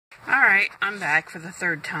Alright, I'm back for the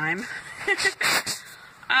third time.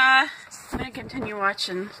 I'm going to continue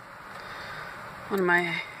watching one of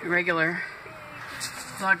my regular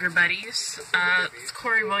vlogger buddies. It's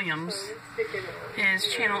Corey Williams. His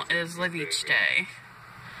channel is Live Each Day.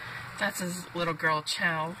 That's his little girl,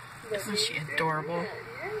 Chell. Isn't she adorable?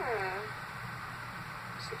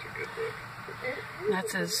 Such a good look.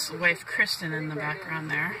 That's his wife, Kristen, in the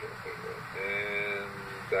background there. And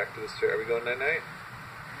back to the stair. Are we going night-night?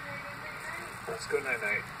 Let's go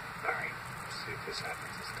night-night. Alright, let's see if this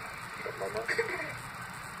happens this time. Got Mama?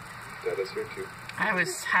 Dada's here too. I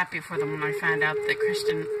was happy for them when I found out that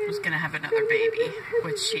Kristen was going to have another baby,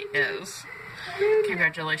 which she is.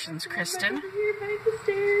 Congratulations, Kristen.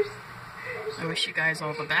 I wish you guys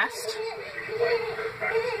all the best.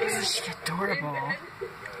 Isn't she adorable?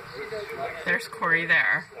 There's Corey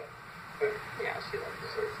there. Yeah, she loves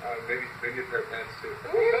it. Maybe a pair of pants too.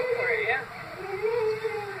 Go for it, yeah.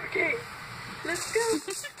 Okay, let's go.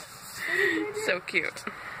 So cute.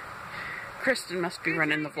 Kristen must be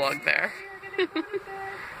running the vlog there. If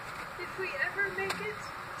we ever make it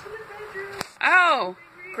to the bedroom. Oh,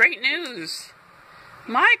 great news.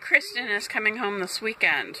 My Kristen is coming home this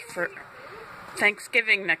weekend for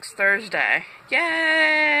Thanksgiving next Thursday.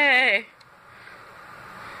 Yay!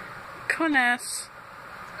 Goodness.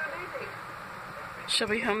 She'll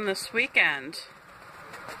be home this weekend.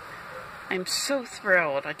 I'm so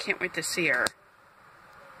thrilled. I can't wait to see her.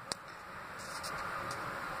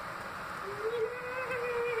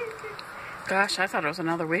 Gosh, I thought it was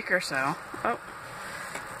another week or so. Oh,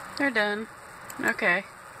 they're done. Okay.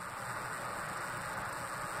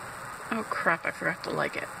 Oh crap, I forgot to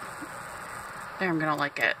like it. There, I'm gonna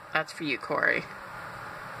like it. That's for you, Corey.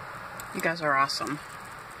 You guys are awesome.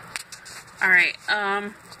 Alright,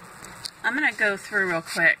 I'm gonna go through real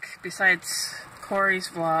quick. Besides Corey's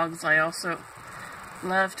vlogs, I also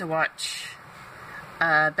love to watch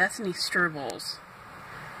Bethany Strubles.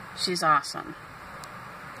 She's awesome.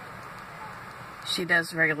 She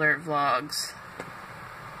does regular vlogs.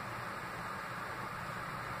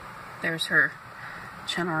 There's her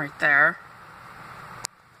channel right there.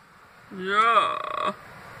 Yeah.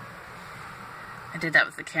 I did that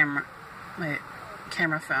with the camera, my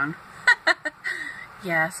camera phone.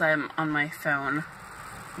 Yes, I'm on my phone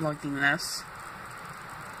vlogging this.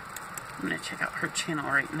 I'm gonna check out her channel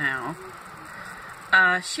right now.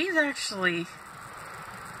 She's actually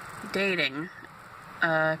dating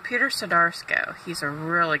Peter Sadarsko. He's a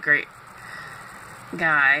really great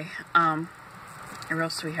guy. A real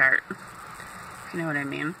sweetheart. If you know what I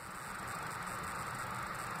mean.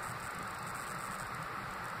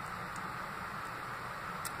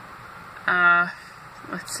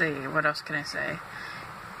 Let's see, what else can I say?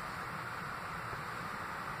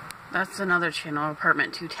 That's another channel,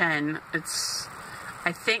 Apartment 210. It's,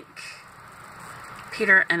 I think,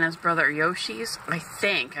 Peter and his brother Yoshi's. I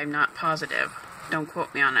think, I'm not positive. Don't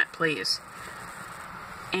quote me on it, please.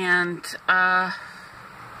 And,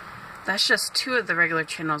 that's just two of the regular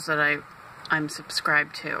channels that I'm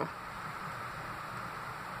subscribed to.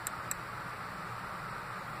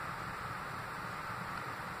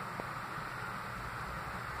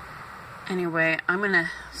 Anyway, I'm gonna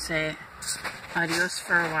say adios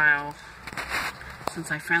for a while, since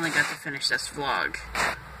I finally got to finish this vlog.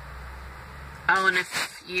 Oh, and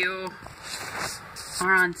if you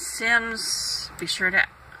are on Sims, be sure to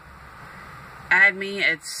add me.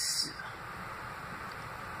 I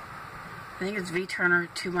think it's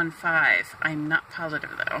VTurner215. I'm not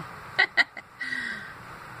positive though.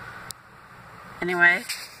 Anyway,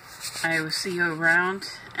 I will see you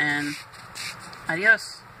around, and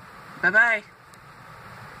adios. Bye-bye.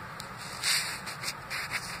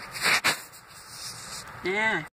 Yeah.